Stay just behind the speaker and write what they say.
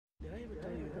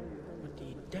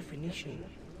definition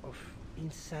of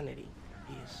insanity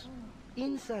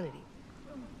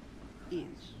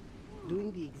is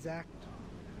doing the exact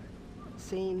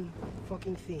same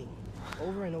fucking thing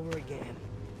over and over again,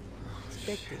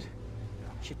 expecting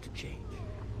shit to change.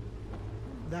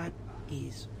 That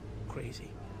is crazy.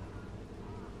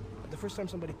 The first time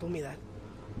somebody told me that,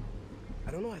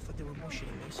 I don't know, I thought they were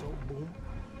bullshitting me, so boom,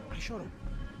 I shot them.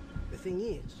 The thing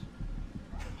is,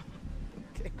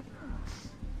 okay,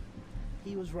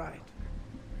 he was right.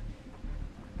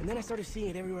 And then I started seeing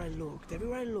it everywhere I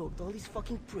looked, all these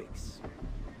fucking pricks.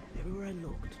 Everywhere I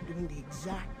looked, doing the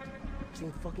exact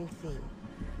same fucking thing.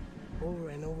 Over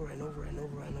and over and over and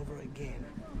over and over again.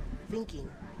 Thinking,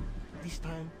 this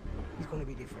time is gonna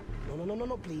be different.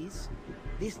 No, please.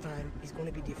 This time is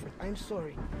gonna be different. I'm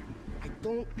sorry. I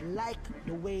don't like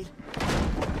the way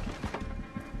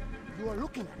you are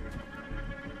looking at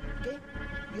it. Okay?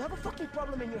 You have a fucking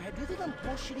problem in your head. Do you think I'm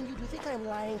bullshitting you? Do you think I'm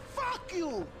lying? Fuck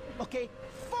you! Okay?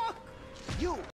 Fuck you!